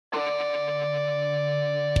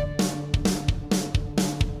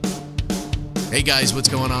Hey guys, what's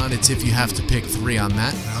going on? It's If You Have to Pick 3 on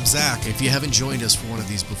that. I'm Zach. If you haven't joined us for one of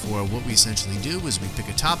these before, what we essentially do is we pick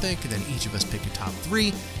a topic, and then each of us pick a top 3.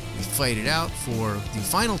 We fight it out for the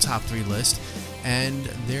final top 3 list, and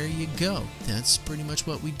there you go. That's pretty much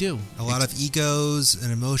what we do. A lot of egos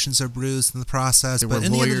and emotions are bruised in the process. There were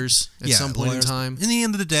lawyers at some point in time. In the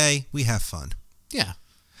end of the day, we have fun. Yeah.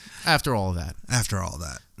 After all of that.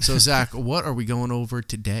 So, Zach, what are we going over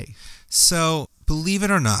today? So, believe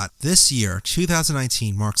it or not, this year,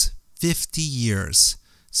 2019, marks 50 years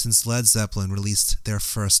since Led Zeppelin released their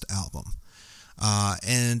first album.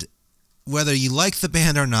 And whether you like the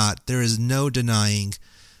band or not, there is no denying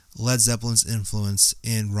Led Zeppelin's influence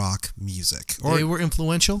in rock music. They were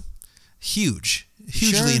influential?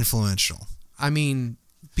 Hugely influential. I mean...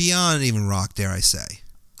 Beyond even rock, dare I say.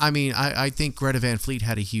 I think Greta Van Fleet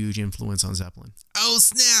had a huge influence on Zeppelin. Oh,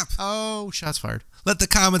 snap! Oh, shots fired. Let the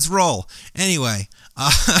comments roll. Anyway,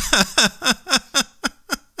 and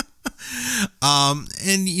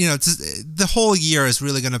you know, the whole year is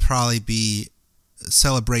really going to probably be a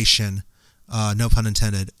celebration, no pun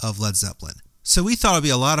intended, of Led Zeppelin. So we thought it'd be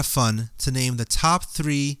a lot of fun to name the top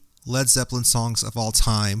 3 Led Zeppelin songs of all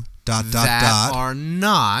time. That are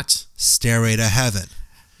not Stairway to Heaven.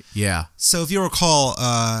 Yeah. So if you recall,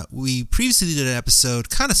 we previously did an episode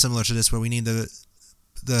kind of similar to this where we named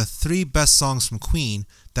the 3 best songs from Queen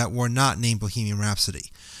that were not named Bohemian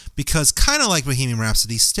Rhapsody. Because kind of like Bohemian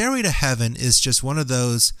Rhapsody, Stairway to Heaven is just one of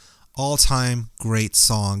those all-time great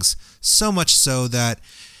songs. So much so that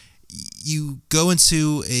you go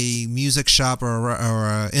into a music shop or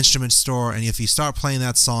an instrument store, and if you start playing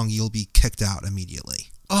that song, you'll be kicked out immediately.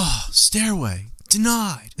 Oh, Stairway.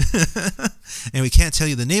 Denied. And we can't tell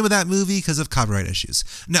you the name of that movie because of copyright issues.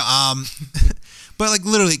 No, but like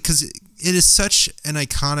literally, because it is such an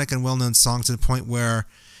iconic and well-known song to the point where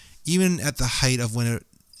even at the height of when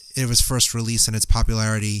it was first released and its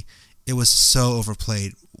popularity, it was so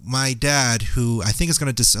overplayed. My dad, who I think is going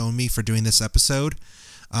to disown me for doing this episode,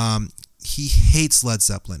 he hates Led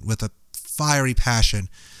Zeppelin with a fiery passion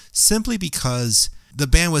simply because the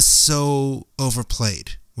band was so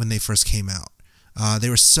overplayed when they first came out. They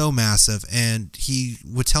were so massive, and he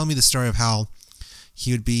would tell me the story of how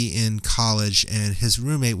he would be in college and his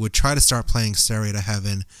roommate would try to start playing Stairway to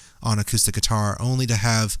Heaven on acoustic guitar only to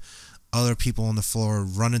have other people on the floor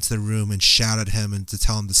run into the room and shout at him and to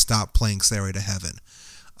tell him to stop playing Stairway to Heaven.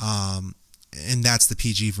 And that's the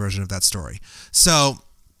PG version of that story. So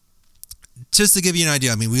just to give you an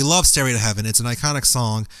idea, I mean, we love Stairway to Heaven. It's an iconic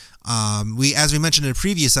song. As we mentioned in a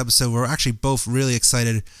previous episode, we're actually both really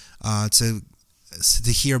excited to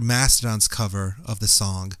hear Mastodon's cover of the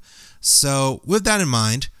song. So with that in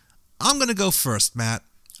mind, I'm going to go first, Matt.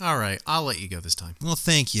 All right, I'll let you go this time. Well,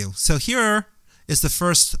 thank you. So here is the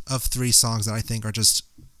first of 3 songs that I think are just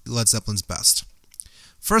Led Zeppelin's best.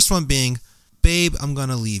 First one being, Babe, I'm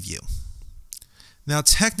Gonna Leave You. Now,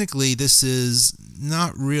 technically, this is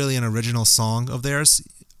not really an original song of theirs.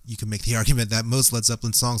 You can make the argument that most Led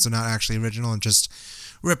Zeppelin songs are not actually original and just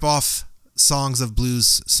rip off songs of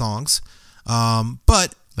blues songs.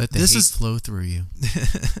 But let the hate flow through you.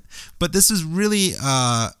 But this is really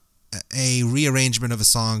a rearrangement of a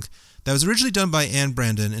song that was originally done by Anne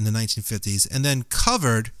Brandon in the 1950s and then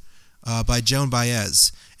covered by Joan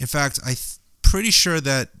Baez. In fact, I'm pretty sure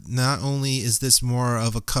that not only is this more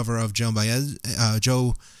of a cover of Joan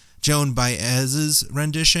Baez's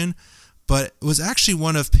rendition, but it was actually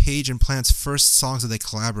one of Page and Plant's first songs that they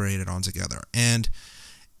collaborated on together. And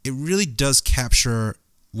it really does capture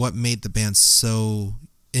what made the band so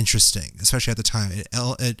interesting, especially at the time.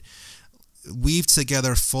 It weaved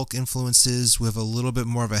together folk influences with a little bit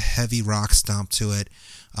more of a heavy rock stomp to it.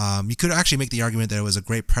 You could actually make the argument that it was a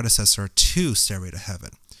great predecessor to Stairway to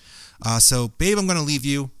Heaven. So, Babe, I'm Gonna Leave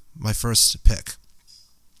You, my first pick.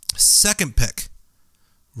 Second pick,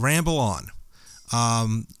 Ramble On.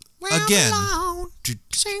 Again,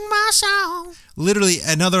 sing my song. Literally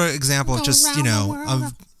another example of just,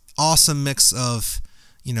 of awesome mix of,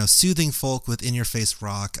 soothing folk with in-your-face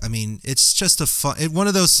rock. I mean, it's just one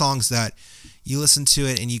of those songs that you listen to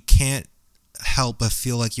it and you can't help but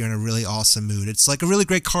feel like you're in a really awesome mood. It's like a really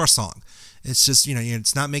great car song. It's just,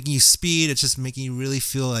 it's not making you speed. It's just making you really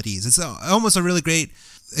feel at ease. It's almost a really great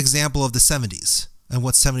example of the 70s and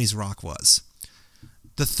what 70s rock was.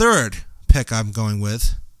 The third pick I'm going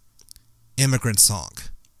with, Immigrant Song.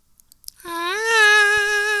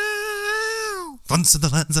 It's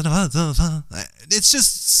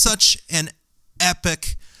just such an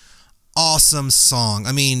epic, awesome song.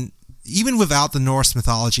 I mean, even without the Norse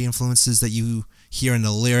mythology influences that you hear in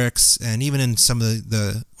the lyrics and even in some of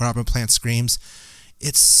the Robert Plant screams,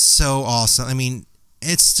 it's so awesome. I mean,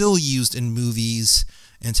 It's still used in movies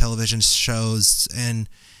and television shows, and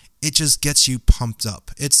it just gets you pumped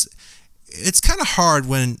up. It's kind of hard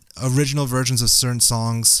when original versions of certain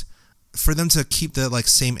songs, for them to keep the like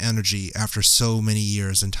same energy after so many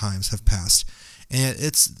years and times have passed. And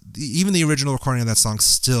it's even the original recording of that song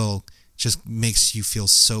still just makes you feel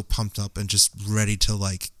so pumped up and just ready to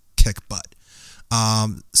like kick butt.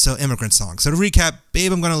 So Immigrant Song. So to recap,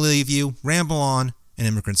 Babe, I'm Gonna Leave You, Ramble On, and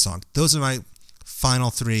Immigrant Song. Those are my final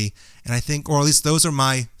three, and I think, or at least those are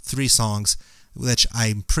my three songs, which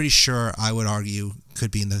I'm pretty sure I would argue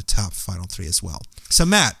could be in the top final three as well. So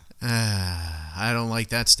Matt. I don't like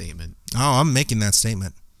that statement. Oh, I'm making that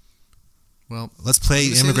statement. Well, let's play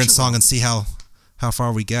Immigrant Song and see how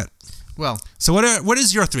far we get. Well, so what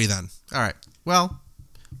is your three then? All right. Well,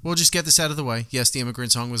 we'll just get this out of the way. Yes, the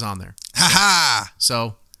Immigrant Song was on there. Ha ha!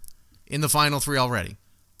 So, in the final three already.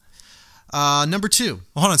 Number two.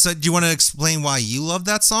 Well, hold on. So, do you want to explain why you love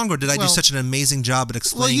that song, or did I do such an amazing job at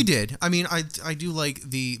explaining? Well, you did. I mean, I do like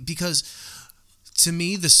because to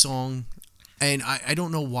me the song, and I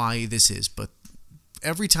don't know why this is, but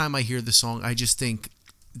every time I hear the song, I just think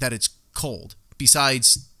that it's cold.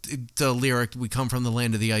 Besides the lyric, we come from the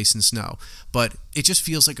land of the ice and snow, but it just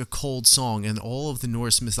feels like a cold song, and all of the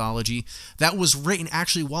Norse mythology that was written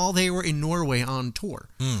actually while they were in Norway on tour.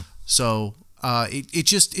 So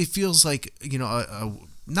it feels like, you know,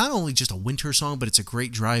 not only just a winter song, but it's a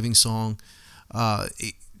great driving song.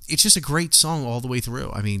 It's just a great song all the way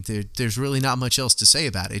through. I mean, there's really not much else to say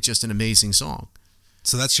about it. It's just an amazing song.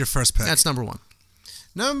 So that's your first pick. That's number one.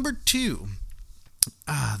 Number two.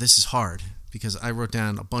 This is hard because I wrote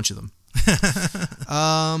down a bunch of them.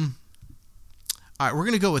 All right, we're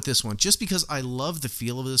going to go with this one just because I love the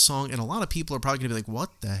feel of this song, and a lot of people are probably going to be like, what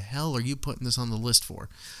the hell are you putting this on the list for?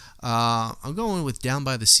 I'm going with Down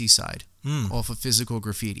by the Seaside off of Physical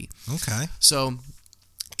Graffiti. Okay. So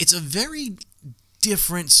it's a very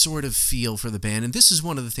different sort of feel for the band, and this is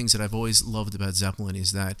one of the things that I've always loved about Zeppelin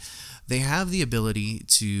is that they have the ability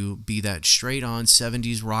to be that straight on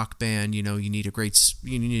 70s rock band. You know, you need a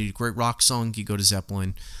great rock song, you go to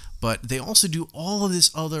Zeppelin, but they also do all of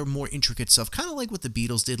this other more intricate stuff, kind of like what the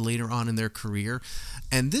Beatles did later on in their career.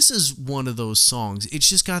 And this is one of those songs. It's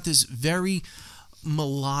just got this very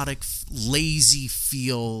melodic, lazy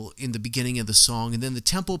feel in the beginning of the song, and then the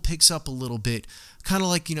tempo picks up a little bit, kind of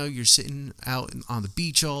like, you know, you're sitting out on the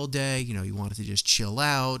beach all day, you know, you wanted to just chill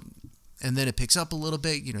out, and then it picks up a little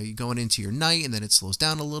bit, you know, you're going into your night, and then it slows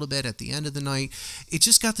down a little bit at the end of the night. It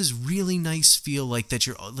just got this really nice feel like that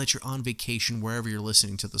you're on vacation wherever you're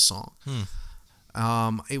listening to the song.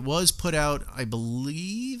 It was put out, I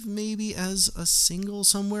believe, maybe as a single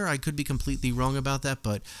somewhere. I could be completely wrong about that,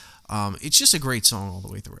 but it's just a great song all the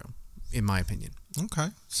way through, in my opinion. Okay.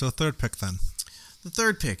 So third pick then. The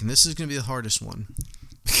third pick, and this is going to be the hardest one.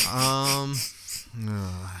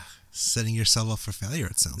 Setting yourself up for failure,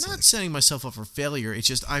 it sounds like. Not setting myself up for failure. It's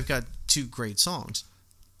just I've got two great songs.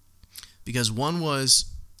 Because one was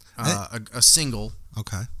a single.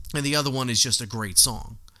 Okay. And the other one is just a great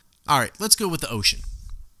song. All right, let's go with The Ocean.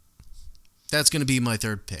 That's going to be my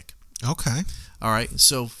third pick. Okay. All right,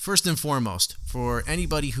 so first and foremost, for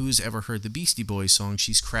anybody who's ever heard the Beastie Boys song,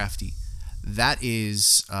 She's Crafty, that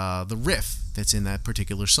is the riff that's in that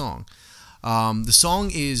particular song. The song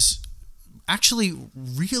is actually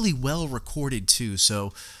really well recorded too.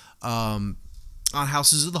 So on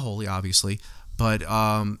Houses of the Holy, obviously, but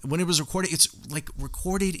when it was recorded, it's like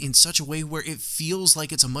recorded in such a way where it feels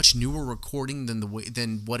like it's a much newer recording than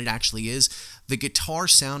what it actually is. The guitar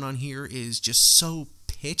sound on here is just so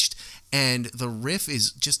pitched, and the riff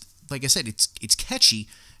is just, like I said, it's catchy,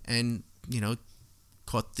 and you know,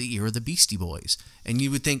 caught the ear of the Beastie Boys. And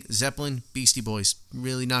you would think Zeppelin, Beastie Boys,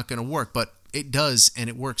 really not going to work, but it does, and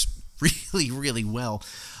it works really, really well.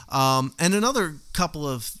 And another couple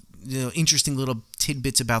of, you know, interesting little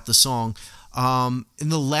tidbits about the song. In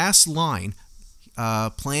the last line,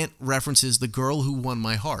 Plant references the girl who won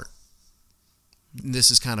my heart.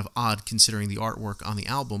 This is kind of odd considering the artwork on the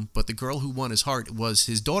album, but the girl who won his heart was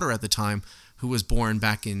his daughter at the time, who was born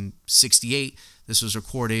back in 68. This was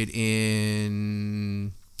recorded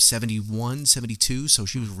in 71, 72, so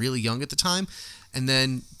she was really young at the time. And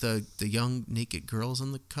then the young naked girls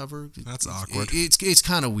on the cover. That's awkward. It's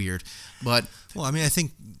kind of weird, but well, I mean, I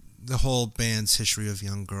think the whole band's history of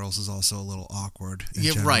young girls is also a little awkward.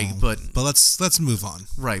 Yeah, general. right. But let's move on.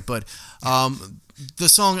 Right, but the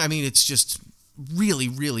song, I mean, it's just really,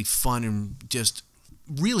 really fun and just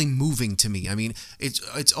really moving to me. I mean,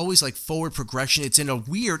 it's always like forward progression. It's in a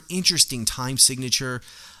weird, interesting time signature.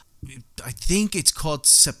 I think it's called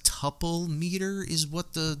septuple meter is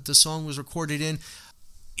what the song was recorded in.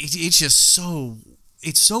 It's just so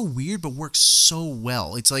it's so weird, but works so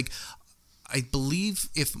well. It's like, I believe,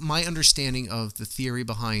 if my understanding of the theory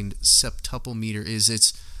behind septuple meter is,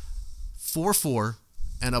 it's 4/4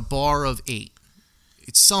 and a bar of 8.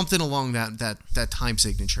 It's something along that time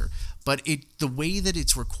signature. But the way that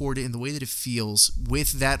it's recorded and the way that it feels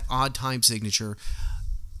with that odd time signature,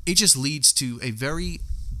 it just leads to a very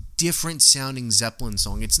different sounding Zeppelin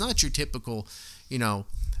song. It's not your typical,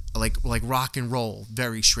 like rock and roll,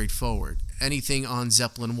 very straightforward. Anything on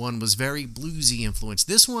Zeppelin 1 was very bluesy influenced.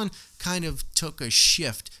 This one kind of took a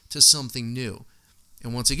shift to something new.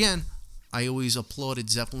 And once again, I always applauded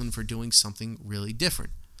Zeppelin for doing something really different.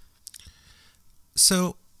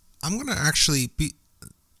 So I'm going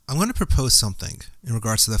to propose something in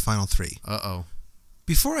regards to the final 3. Uh-oh.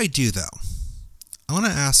 Before I do, though, I want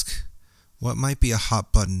to ask what might be a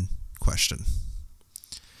hot button question.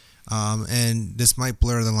 And this might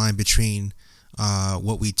blur the line between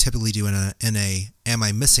what we typically do in a Am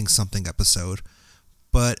I Missing Something episode.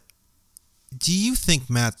 But do you think,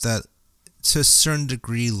 Matt, that to a certain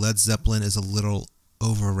degree Led Zeppelin is a little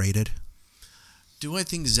overrated? Do I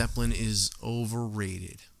think Zeppelin is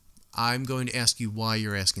overrated? I'm going to ask you why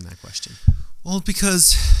you're asking that question. Well,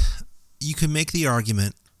 because you can make the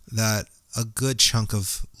argument that a good chunk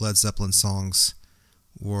of Led Zeppelin songs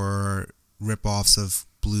were rip-offs of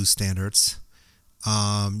blues standards.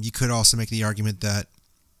 You could also make the argument that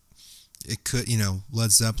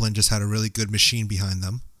Led Zeppelin just had a really good machine behind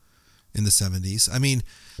them in the 70s. I mean,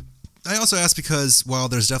 I also ask because while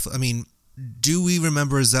there's definitely, do we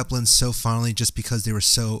remember Zeppelin so fondly just because they were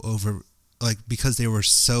because they were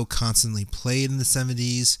so constantly played in the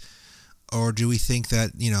 70s? Or do we think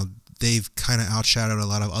that, they've kind of outshadowed a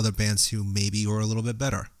lot of other bands who maybe were a little bit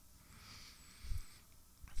better?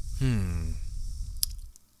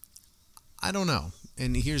 I don't know.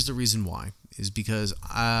 And here's the reason why. Is because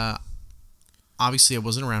obviously I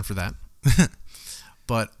wasn't around for that.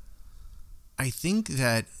 But I think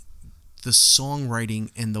that the songwriting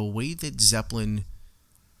and the way that Zeppelin,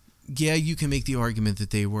 you can make the argument that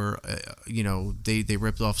they were, they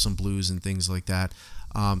ripped off some blues and things like that.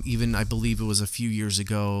 Even I believe it was a few years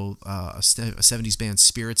ago, a 70s band,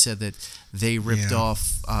 Spirit, said that they ripped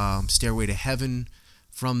off Stairway to Heaven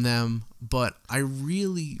from them. But I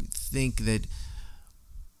really think that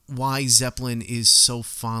why Zeppelin is so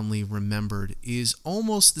fondly remembered is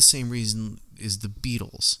almost the same reason as the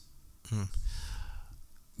Beatles.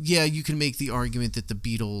 Yeah, you can make the argument that the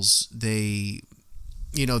Beatles, they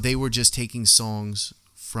were just taking songs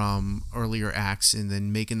from earlier acts and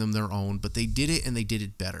then making them their own, but they did it and they did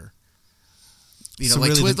it better.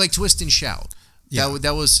 Like Twist and Shout. Yeah.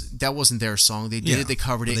 That wasn't their song. They did it, they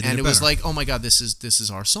covered it, and it was like, oh my God, this is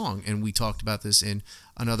our song. And we talked about this in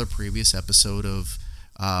another previous episode of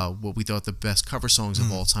what we thought the best cover songs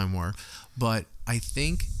of all time were. But I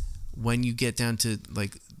think when you get down to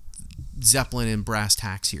like Zeppelin and brass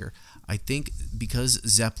tacks here, I think because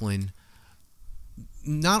Zeppelin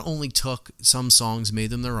not only took some songs, made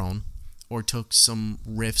them their own, or took some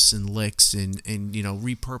riffs and licks and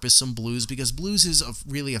repurposed some blues, because blues is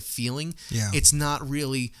really a feeling. Yeah. It's not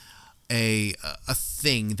really a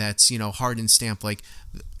thing that's hard and stamped. Like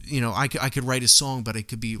I could write a song, but it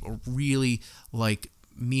could be a really like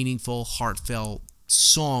meaningful, heartfelt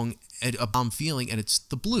song about feeling, and it's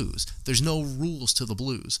the blues. There's no rules to the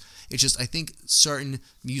blues. It's just I think certain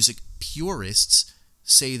music purists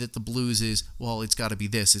say that the blues is, well, it's got to be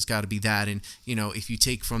this, it's got to be that, and if you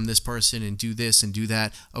take from this person and do this and do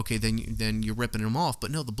that, okay, then you're ripping them off. But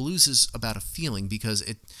no, the blues is about a feeling, because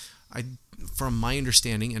from my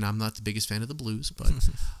understanding, and I'm not the biggest fan of the blues, but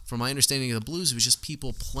from my understanding of the blues, it was just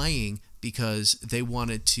people playing because they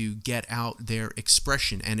wanted to get out their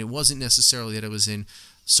expression, and it wasn't necessarily that it was in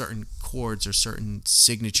certain chords or certain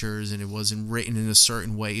signatures and it wasn't written in a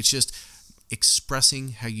certain way. It's just expressing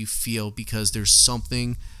how you feel because there's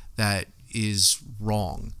something that is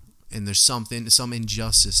wrong and there's some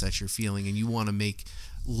injustice that you're feeling, and you want to make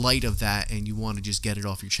light of that and you want to just get it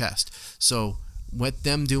off your chest. So with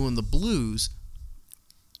them doing the blues,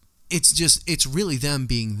 it's really them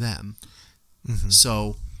being them.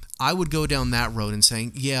 So I would go down that road and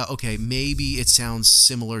saying, yeah, okay, maybe it sounds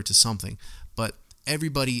similar to something, but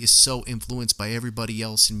everybody is so influenced by everybody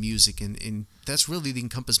else in music, and that's really the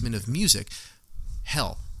encompassment of music.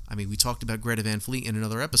 Hell, I mean, we talked about Greta Van Fleet in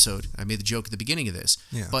another episode. I made the joke at the beginning of this.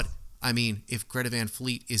 Yeah. But, I mean, if Greta Van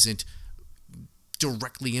Fleet isn't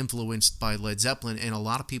directly influenced by Led Zeppelin, and a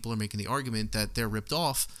lot of people are making the argument that they're ripped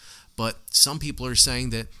off, but some people are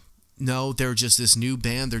saying that, no, they're just this new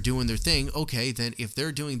band, they're doing their thing. Okay, then if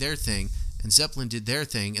they're doing their thing, and Zeppelin did their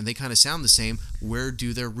thing, and they kind of sound the same, where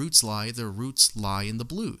do their roots lie? Their roots lie in the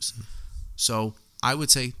blues. So I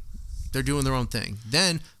would say they're doing their own thing.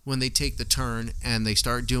 Then when they take the turn and they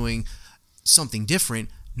start doing something different,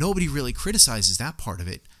 nobody really criticizes that part of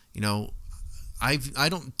it. You know, I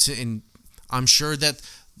don't, and I'm sure that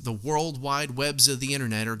the worldwide webs of the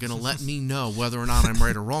internet are going to let me know whether or not I'm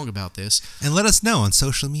right or wrong about this. And let us know on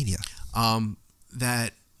social media.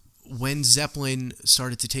 That when Zeppelin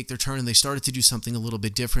started to take their turn and they started to do something a little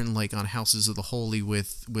bit different, like on Houses of the Holy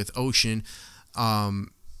with Ocean,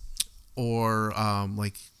 or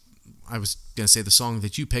like I was going to say the song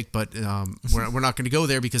that you picked, but we're not going to go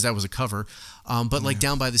there because that was a cover. But like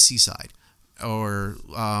Down by the Seaside, or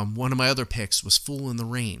one of my other picks was Fool in the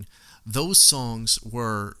Rain. Those songs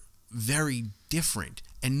were very different,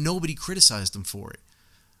 and nobody criticized them for it.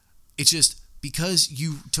 It's just because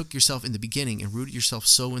you took yourself in the beginning and rooted yourself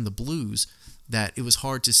so in the blues that it was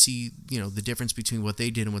hard to see, you know, the difference between what they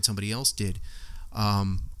did and what somebody else did.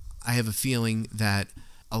 I have a feeling that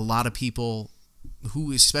a lot of people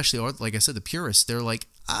who especially are, like I said, the purists, they're like,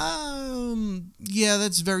 yeah,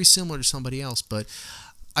 that's very similar to somebody else. But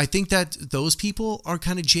I think that those people are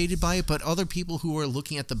kind of jaded by it, but other people who are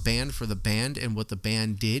looking at the band for the band and what the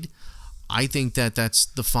band did, I think that that's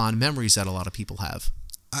the fond memories that a lot of people have.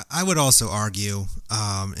 I would also argue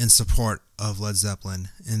in support of Led Zeppelin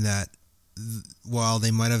in that while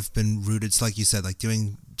they might have been rooted, like you said, like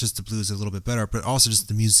doing just the blues a little bit better, but also just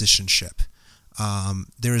the musicianship.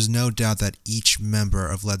 There is no doubt that each member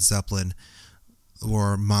of Led Zeppelin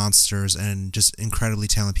were monsters and just incredibly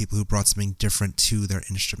talented people who brought something different to their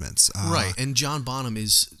instruments. Right, and John Bonham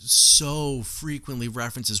is so frequently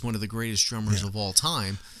referenced as one of the greatest drummers of all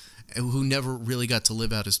time, who never really got to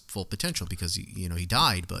live out his full potential because he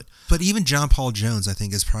died. But even John Paul Jones, I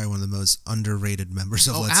think, is probably one of the most underrated members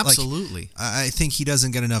of Led Zeppelin. Absolutely. I think he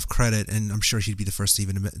doesn't get enough credit, and I'm sure he'd be the first to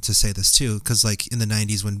even admit, to say this too, because like in the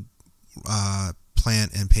 90s when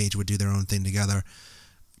Plant and Page would do their own thing together,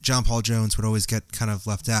 John Paul Jones would always get kind of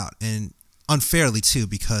left out, and unfairly too,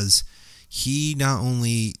 because he not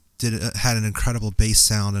only had an incredible bass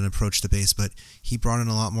sound and approach to bass, but he brought in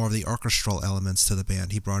a lot more of the orchestral elements to the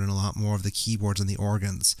band. He brought in a lot more of the keyboards and the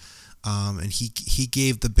organs, and he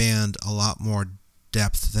gave the band a lot more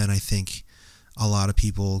depth than I think a lot of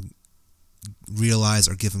people realize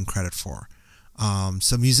or give him credit for.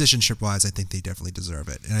 So musicianship-wise, I think they definitely deserve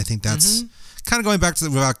it, and I think that's kind of going back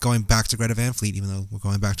to Greta Van Fleet. Even though we're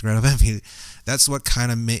going back to Greta Van Fleet, that's what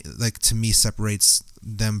kind of to me separates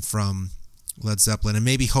them from Led Zeppelin, and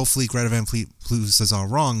maybe hopefully Greta Van Fleet proves us all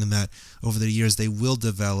wrong, and that over the years they will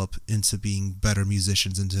develop into being better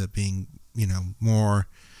musicians, into being more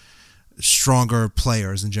stronger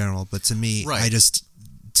players in general. But to me, it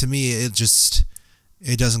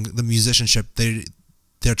doesn't, the musicianship,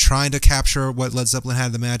 they're trying to capture what Led Zeppelin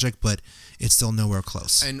had, the magic, but it's still nowhere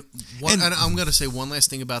close. And I'm going to say one last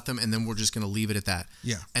thing about them, and then we're just going to leave it at that.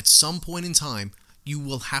 Yeah. At some point in time, you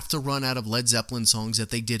will have to run out of Led Zeppelin songs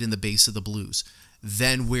that they did in the bass of the blues.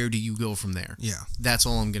 Then where do you go from there? Yeah. That's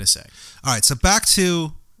all I'm going to say. All right, so back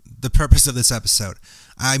to the purpose of this episode.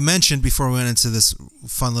 I mentioned before we went into this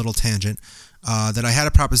fun little tangent that I had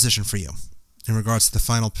a proposition for you in regards to the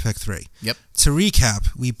final pick 3. Yep. To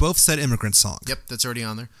recap, we both said Immigrant Song. Yep, that's already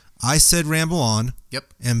on there. I said Ramble On. Yep.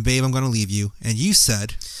 And Babe, I'm Gonna Leave You. And you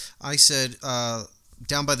said? I said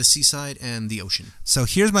Down by the Seaside and The Ocean. So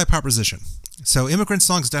here's my proposition. So Immigrant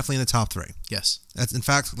Song is definitely in the top 3. Yes. In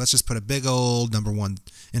fact, let's just put a big old number 1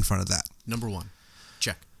 in front of that. Number 1.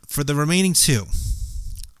 Check. For the remaining 2,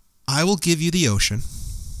 I will give you The Ocean.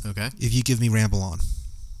 Okay. If you give me Ramble On.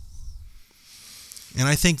 And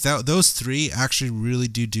I think that those 3 actually really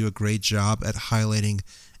do a great job at highlighting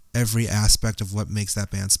every aspect of what makes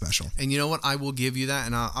that band special. And you know what? I will give you that,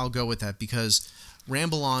 and I'll go with that, because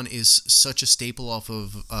Ramble On is such a staple off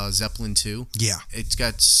of Zeppelin 2. Yeah. It's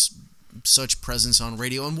got such presence on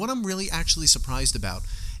radio. And what I'm really actually surprised about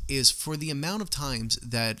is for the amount of times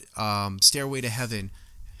that Stairway to Heaven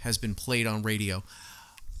has been played on radio,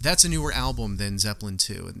 that's a newer album than Zeppelin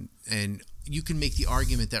 2. And you can make the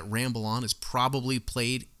argument that Ramble On is probably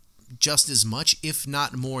played just as much, if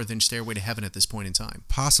not more, than Stairway to Heaven at this point in time.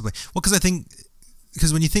 Possibly. Well,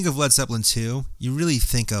 because when you think of Led Zeppelin 2, you really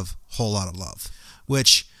think of Whole Lotta Love,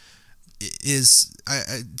 which is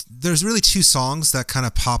there's really 2 songs that kind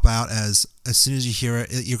of pop out as soon as you hear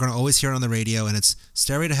it, you're going to always hear it on the radio, and it's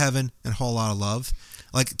Stairway to Heaven and Whole Lotta Love.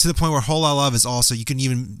 Like, to the point where Whole Lotta Love is also, you can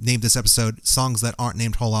even name this episode songs that aren't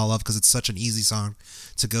named Whole Lotta Love, because it's such an easy song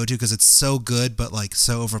to go to, because it's so good but like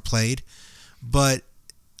so overplayed. But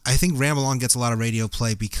I think Ramble On gets a lot of radio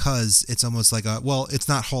play because it's almost like it's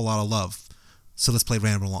not Whole Lotta Love, so let's play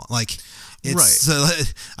Ramble On. Like, it's right. So,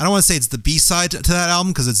 I don't want to say it's the B-side to that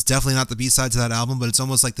album, because it's definitely not the B-side to that album, but it's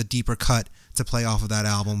almost like the deeper cut to play off of that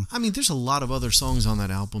album. I mean, there's a lot of other songs on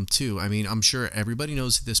that album too. I mean, I'm sure everybody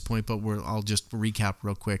knows at this point, but I'll just recap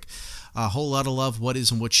real quick. A Whole Lot of Love, What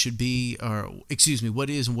Is and What Should Be, or excuse me, What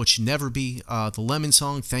Is and What Should Never Be, the Lemon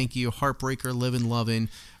Song, Thank You, Heartbreaker, Livin' Lovin',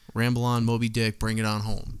 Ramble On, Moby Dick, Bring It On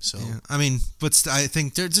Home. So yeah. I mean, but I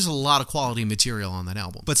think there's a lot of quality material on that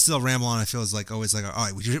album. But still, Ramble On, I feel is like always like, all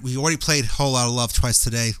right, we already played Whole Lot of Love twice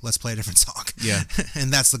today. Let's play a different song. Yeah,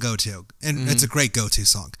 and that's the go-to, and it's a great go-to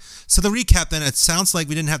song. So the recap then, it sounds like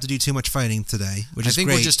we didn't have to do too much fighting today, which is great. I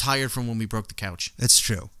think we're just tired from when we broke the couch. It's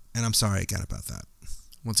true, and I'm sorry again about that.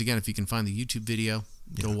 Once again, if you can find the YouTube video,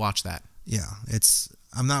 go watch that. Yeah,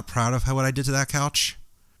 I'm not proud of what I did to that couch,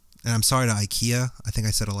 and I'm sorry to IKEA. I think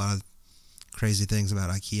I said a lot of crazy things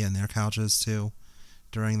about IKEA and their couches too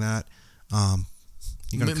during that.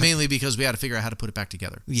 Mainly because we had to figure out how to put it back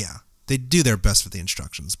together. Yeah, they do their best with the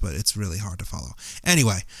instructions, but it's really hard to follow.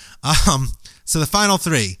 Anyway, so the final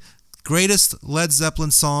three greatest Led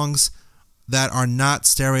Zeppelin songs that are not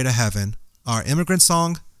Stairway to Heaven are Immigrant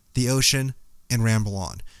Song, The Ocean, and Ramble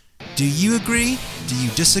On. Do you agree? Do you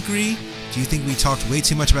disagree? Do you think we talked way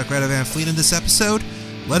too much about Greta Van Fleet in this episode?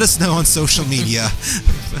 Let us know on social media.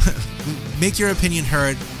 Make your opinion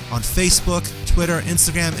heard on Facebook, Twitter,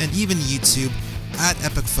 Instagram, and even YouTube at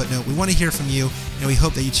Epic Footnote. We want to hear from you, and we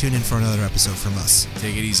hope that you tune in for another episode from us.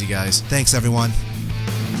 Take it easy, guys. Thanks, everyone.